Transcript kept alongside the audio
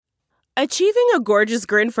Achieving a gorgeous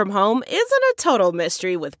grin from home isn't a total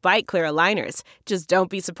mystery with Bite Clear aligners. Just don't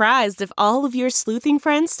be surprised if all of your sleuthing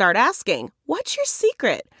friends start asking, "What's your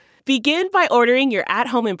secret?" Begin by ordering your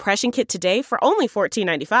at-home impression kit today for only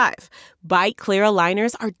 $14.95. Bite Clear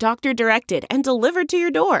aligners are doctor-directed and delivered to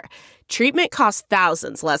your door. Treatment costs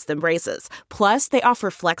thousands less than braces. Plus, they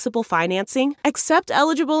offer flexible financing, accept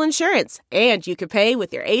eligible insurance, and you can pay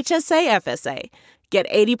with your HSA FSA. Get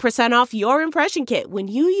 80% off your impression kit when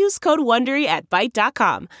you use code WONDERY at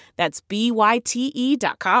Byte.com. That's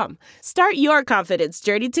BYTE.com. Start your confidence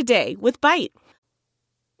journey today with Byte.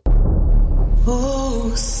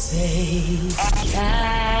 Oh, say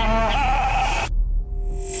can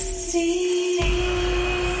see.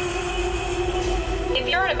 If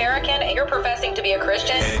you're an American and you're professing to be a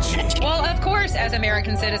Christian, well, of course, as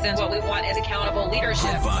American citizens, what we want is accountable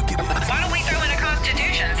leadership. Why don't we throw in a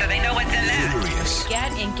constitution so they know what's in there?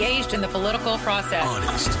 Get engaged in the political process.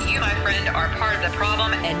 Honest. You, my friend, are part of the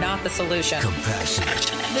problem and not the solution.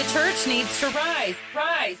 Compassionate. The church needs to rise.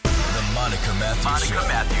 Rise. The Monica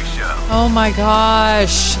Matthews Show. Oh my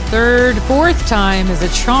gosh. Fourth time is a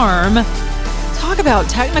charm. Talk about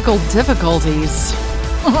technical difficulties.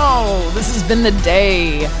 Oh, this has been the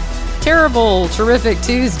day. Terrible, terrific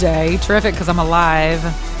Tuesday. Terrific because I'm alive.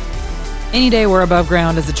 Any day we're above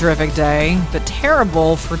ground is a terrific day, but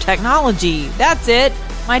terrible for technology. That's it.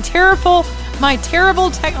 My terrible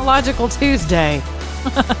technological Tuesday.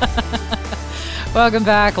 Welcome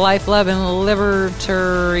back, life-loving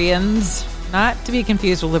libertarians. Not to be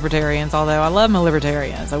confused with libertarians, although I love my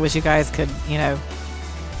libertarians. I wish you guys could,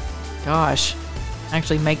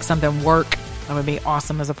 actually make something work. That would be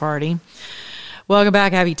awesome as a party. Welcome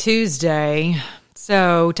back. Happy Tuesday.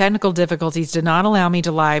 So, technical difficulties did not allow me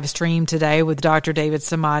to live stream today with Dr. David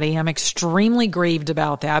Samadi. I'm extremely grieved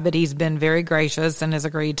about that, but he's been very gracious and has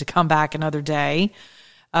agreed to come back another day.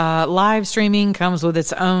 Live streaming comes with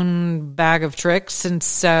its own bag of tricks, and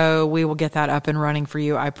so we will get that up and running for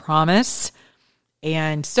you, I promise.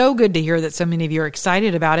 And so good to hear that so many of you are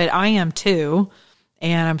excited about it. I am too.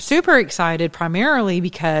 And I'm super excited primarily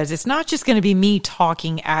because it's not just going to be me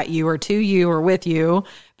talking at you or to you or with you,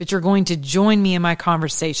 but you're going to join me in my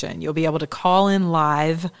conversation. You'll be able to call in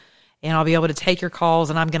live and I'll be able to take your calls,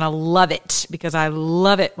 and I'm going to love it because I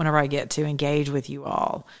love it whenever I get to engage with you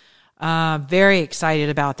all. Very excited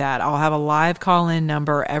about that. I'll have a live call-in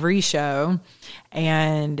number every show.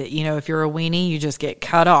 And, if you're a weenie, you just get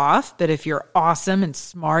cut off. But if you're awesome and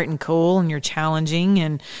smart and cool and you're challenging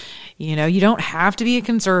and, you don't have to be a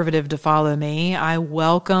conservative to follow me. I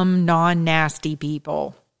welcome non-nasty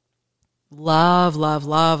people. Love, love,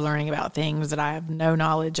 love learning about things that I have no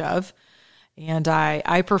knowledge of. And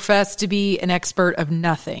I profess to be an expert of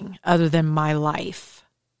nothing other than my life.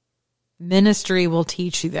 Ministry will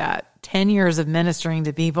teach you that. 10 years of ministering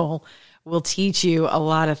to people will teach you a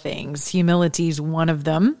lot of things. Humility is one of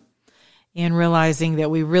them. And realizing that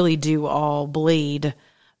we really do all bleed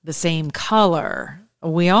the same color. It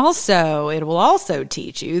will also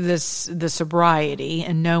teach you the sobriety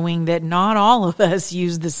and knowing that not all of us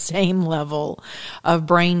use the same level of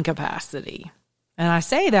brain capacity. And I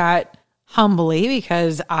say that humbly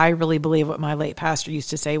because I really believe what my late pastor used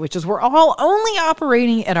to say, which is we're all only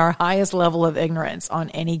operating at our highest level of ignorance on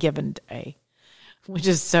any given day, which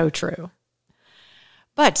is so true.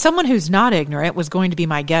 But someone who's not ignorant was going to be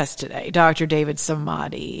my guest today, Dr. David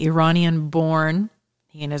Samadi, Iranian-born.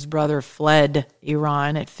 He and his brother fled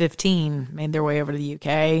Iran at 15, made their way over to the UK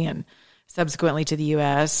and subsequently to the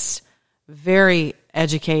U.S. Very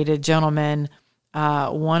educated gentleman,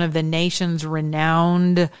 one of the nation's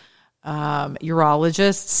renowned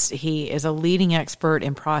urologists. He is a leading expert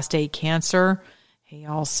in prostate cancer. He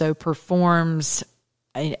also performs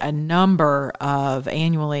a number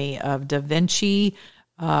annually of Da Vinci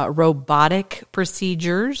robotic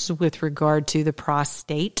procedures with regard to the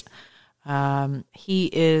prostate.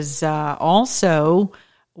 He is also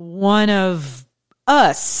one of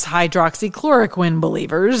us hydroxychloroquine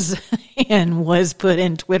believers and was put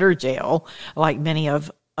in Twitter jail, like many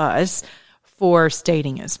of us, for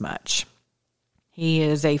stating as much. He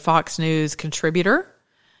is a Fox News contributor.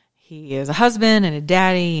 He is a husband and a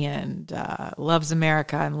daddy and loves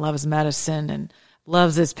America and loves medicine and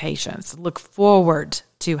loves his patients. Look forward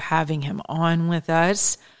to having him on with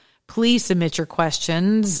us. Please submit your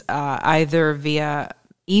questions either via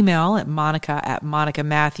email at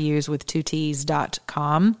monica@monicamatthews with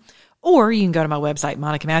 2T's.com, or you can go to my website,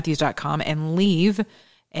 monicamatthews.com, and leave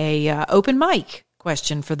a open mic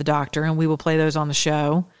question for the doctor, and we will play those on the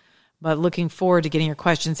show. But looking forward to getting your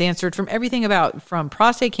questions answered from everything from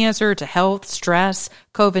prostate cancer to health, stress,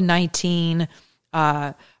 COVID-19,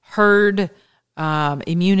 herd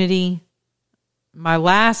immunity. My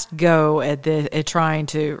last go at trying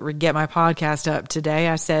to get my podcast up today,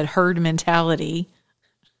 I said herd mentality.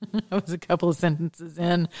 I was a couple of sentences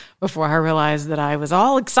in before I realized that I was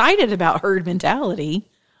all excited about herd mentality.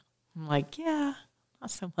 I'm like, yeah, not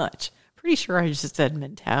so much. Pretty sure I just said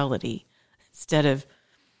mentality instead of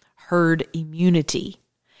herd immunity.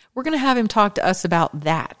 We're going to have him talk to us about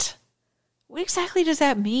that. What exactly does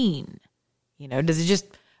that mean? Does it just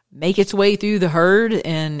make its way through the herd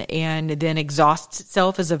and then exhausts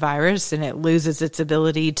itself as a virus and it loses its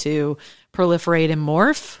ability to proliferate and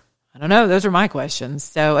morph? I don't know. Those are my questions.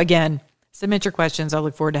 So again, submit your questions. I'll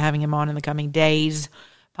look forward to having him on in the coming days,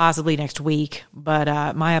 possibly next week.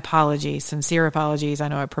 But my apologies, sincere apologies. I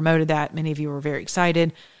know I promoted that. Many of you were very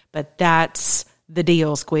excited, but that's the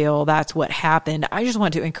deal, Squeal. That's what happened. I just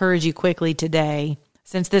want to encourage you quickly today,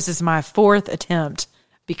 since this is my fourth attempt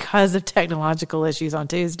because of technological issues on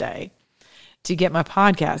Tuesday, to get my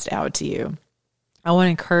podcast out to you. I want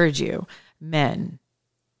to encourage you, men.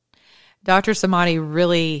 Dr. Samadi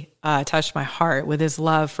really touched my heart with his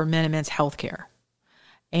love for men and men's health care,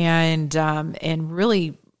 and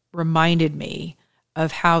really reminded me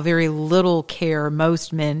of how very little care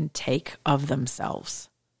most men take of themselves.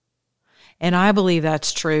 And I believe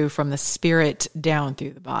that's true from the spirit down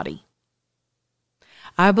through the body.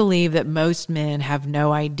 I believe that most men have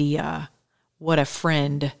no idea what a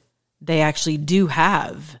friend they actually do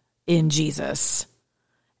have in Jesus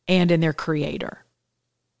and in their Creator,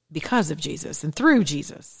 because of Jesus and through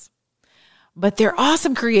Jesus. But their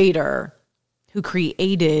awesome Creator who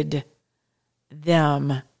created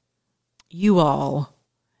them, you all,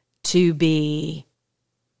 to be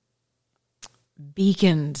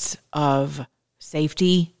beacons of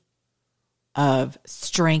safety, of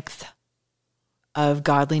strength, of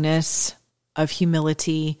godliness, of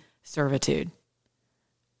humility, servitude,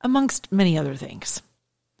 amongst many other things.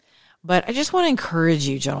 But I just want to encourage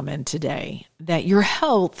you, gentlemen, today that your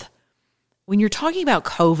health, when you're talking about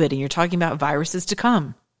COVID and you're talking about viruses to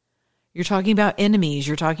come, you're talking about enemies,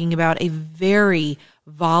 you're talking about a very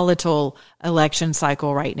volatile election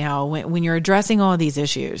cycle right now. When you're addressing all of these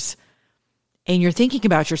issues and you're thinking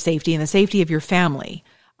about your safety and the safety of your family,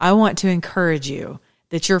 I want to encourage you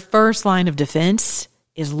that your first line of defense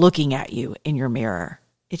is looking at you in your mirror.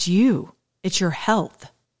 It's you. It's your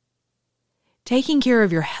health. Taking care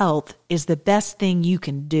of your health is the best thing you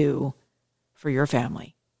can do for your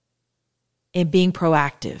family. And being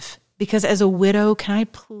proactive. Because as a widow, can I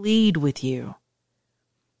plead with you?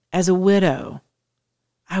 As a widow,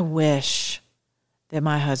 I wish that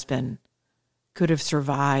my husband could have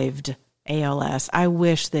survived ALS. I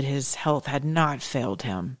wish that his health had not failed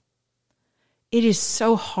him. It is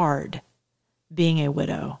so hard being a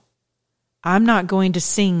widow. I'm not going to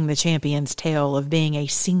sing the champion's tale of being a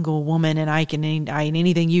single woman and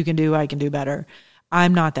anything you can do, I can do better.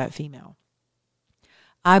 I'm not that female.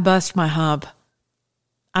 I bust my hump.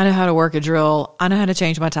 I know how to work a drill. I know how to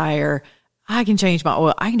change my tire. I can change my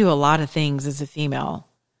oil. I can do a lot of things as a female.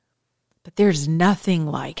 But there's nothing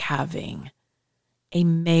like having a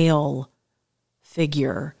male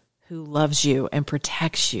figure who loves you and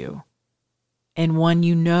protects you, and one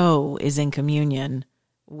you know is in communion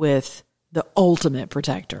with the ultimate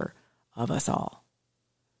protector of us all.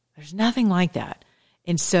 There's nothing like that.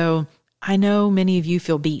 And so I know many of you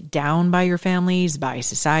feel beat down by your families, by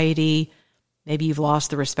society. Maybe you've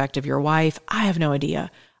lost the respect of your wife. I have no idea.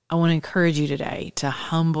 I want to encourage you today to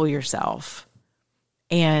humble yourself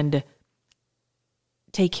and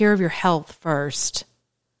take care of your health first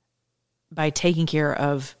by taking care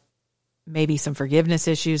of maybe some forgiveness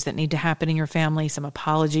issues that need to happen in your family, some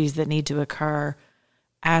apologies that need to occur,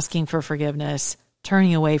 asking for forgiveness,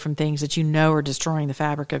 turning away from things that you know are destroying the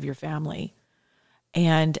fabric of your family,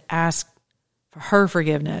 and ask for her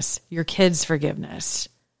forgiveness, your kids' forgiveness.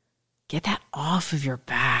 Get that off of your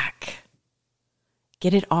back.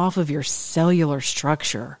 Get it off of your cellular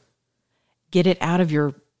structure. Get it out of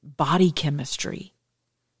your body chemistry.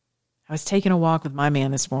 I was taking a walk with my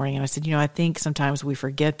man this morning, and I said, I think sometimes we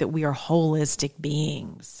forget that we are holistic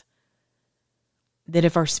beings. That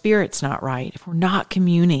if our spirit's not right, if we're not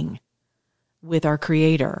communing with our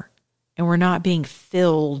Creator, and we're not being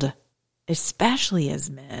filled, especially as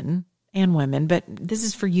men and women, but this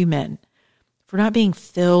is for you men, if we're not being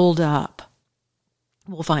filled up,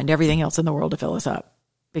 we'll find everything else in the world to fill us up,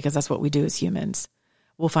 because that's what we do as humans.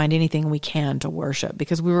 We'll find anything we can to worship,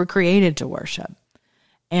 because we were created to worship.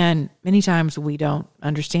 And many times we don't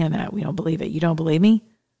understand that. We don't believe it. You don't believe me?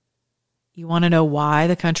 You want to know why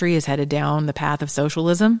the country is headed down the path of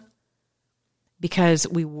socialism? Because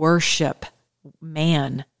we worship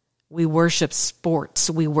man We worship sports.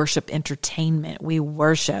 We worship entertainment. We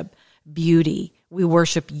worship beauty. We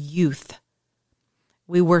worship youth.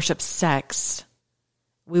 We worship sex.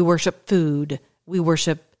 We worship food. We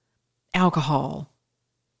worship alcohol.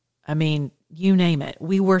 I mean, you name it.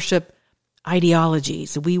 We worship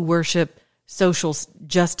ideologies. We worship social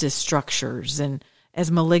justice structures, and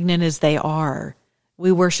as malignant as they are,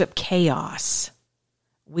 we worship chaos.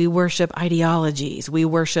 We worship ideologies. We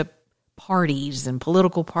worship parties and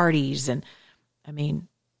political parties. And I mean,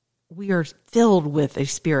 we are filled with a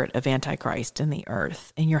spirit of Antichrist in the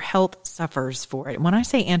earth, and your health suffers for it. When I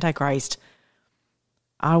say Antichrist,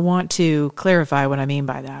 I want to clarify what I mean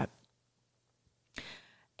by that.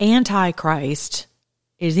 Antichrist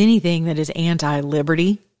is anything that is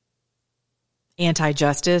anti-liberty,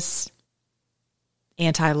 anti-justice,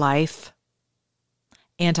 anti-life,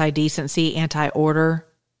 anti-decency, anti-order,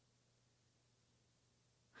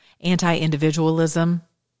 anti-individualism,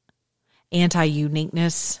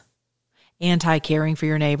 anti-uniqueness, anti-caring for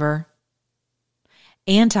your neighbor,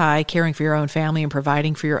 anti-caring for your own family and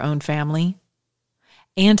providing for your own family,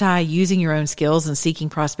 anti-using your own skills and seeking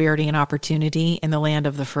prosperity and opportunity in the land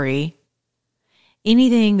of the free,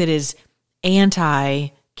 anything that is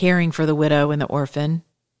anti-caring for the widow and the orphan,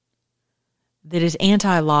 that is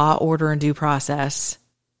anti-law, order, and due process,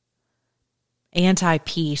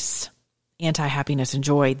 anti-peace, anti-happiness and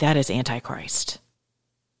joy, that is Antichrist.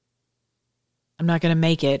 I'm not going to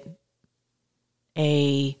make it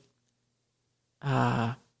a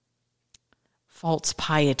false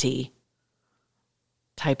piety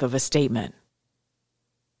type of a statement.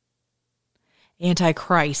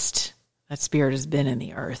 Antichrist, that spirit has been in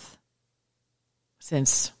the earth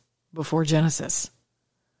since before Genesis.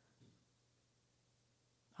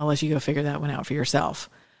 I'll let you go figure that one out for yourself.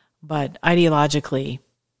 But ideologically,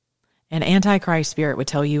 an Antichrist spirit would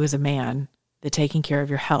tell you as a man that taking care of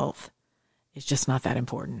your health is just not that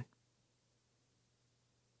important.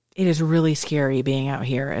 It is really scary being out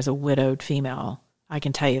here as a widowed female. I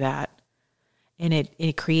can tell you that. And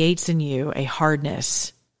it creates in you a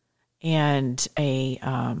hardness and a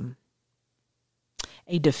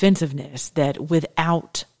defensiveness that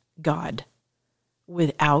without God,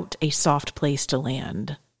 without a soft place to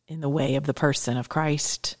land in the way of the person of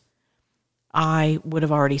Christ, I would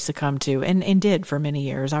have already succumbed to, and did for many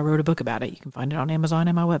years. I wrote a book about it. You can find it on Amazon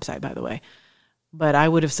and my website, by the way. But I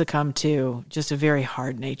would have succumbed to just a very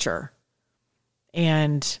hard nature.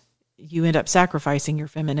 And you end up sacrificing your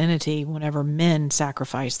femininity whenever men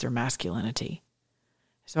sacrifice their masculinity.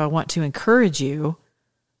 So I want to encourage you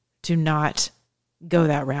to not go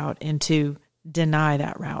that route and to deny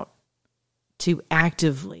that route, to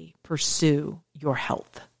actively pursue your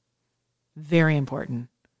health. Very important.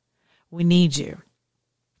 We need you.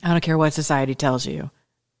 I don't care what society tells you.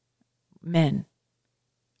 Men,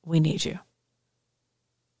 we need you.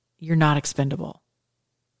 You're not expendable.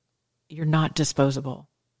 You're not disposable.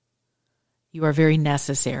 You are very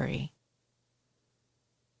necessary.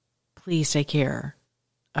 Please take care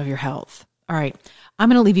of your health. All right. I'm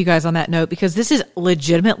going to leave you guys on that note because this is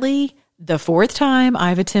legitimately the fourth time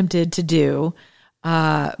I've attempted to do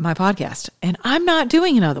my podcast. And I'm not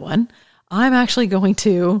doing another one. I'm actually going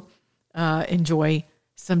to enjoy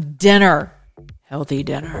some dinner. Healthy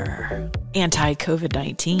dinner.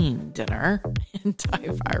 Anti-COVID-19 dinner.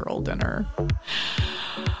 Antiviral dinner.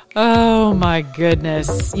 Oh my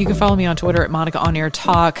goodness. You can follow me on Twitter at Monica On Air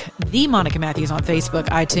Talk, the Monica Matthews on Facebook,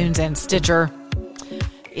 iTunes, and Stitcher.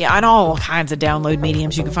 Yeah, on all kinds of download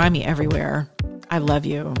mediums. You can find me everywhere. I love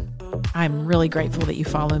you. I'm really grateful that you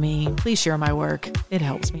follow me. Please share my work. It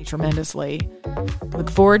helps me tremendously. Look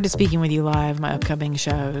forward to speaking with you live my upcoming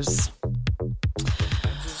shows.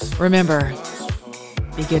 Remember,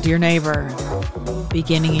 be good to your neighbor,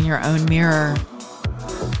 beginning in your own mirror.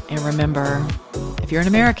 And remember, if you're an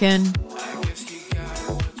American,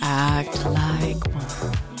 act like one.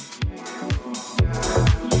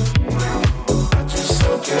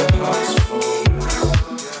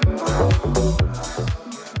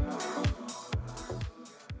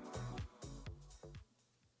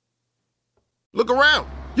 Look around.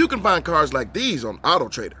 You can find cars like these on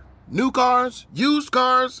AutoTrader. New cars, used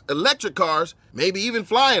cars, electric cars, maybe even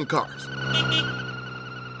flying cars.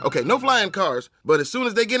 Okay, no flying cars, but as soon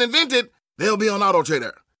as they get invented, they'll be on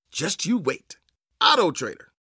AutoTrader. Just you wait. AutoTrader.